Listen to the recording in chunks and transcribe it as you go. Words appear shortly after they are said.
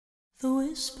The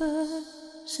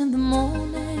whispers in the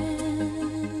morning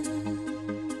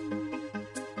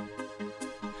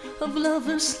of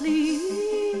lovers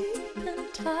sleeping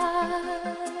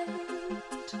tight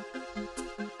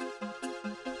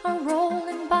are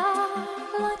rolling by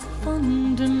like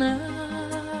thunder now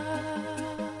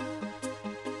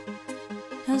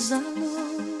as I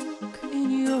look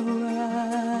in your eyes.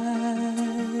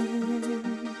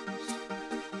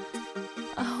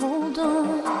 I hold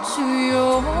on to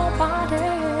your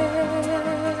body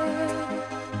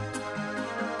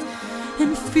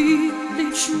and feel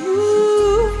each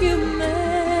move you make.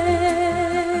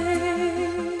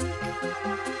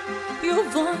 Your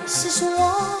voice is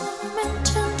warm and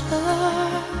tender,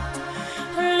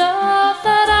 a love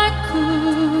that I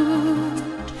could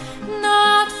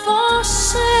not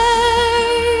forsake,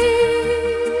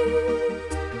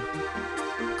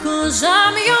 'cause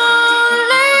I'm your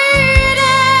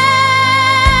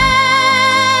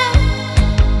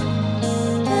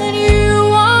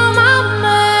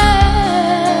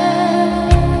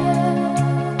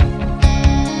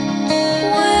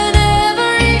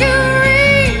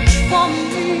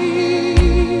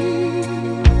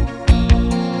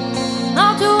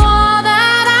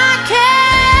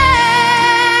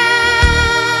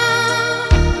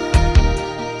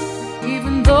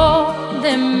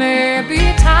there may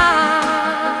be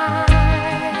times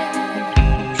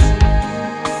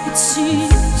it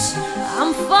seems I'm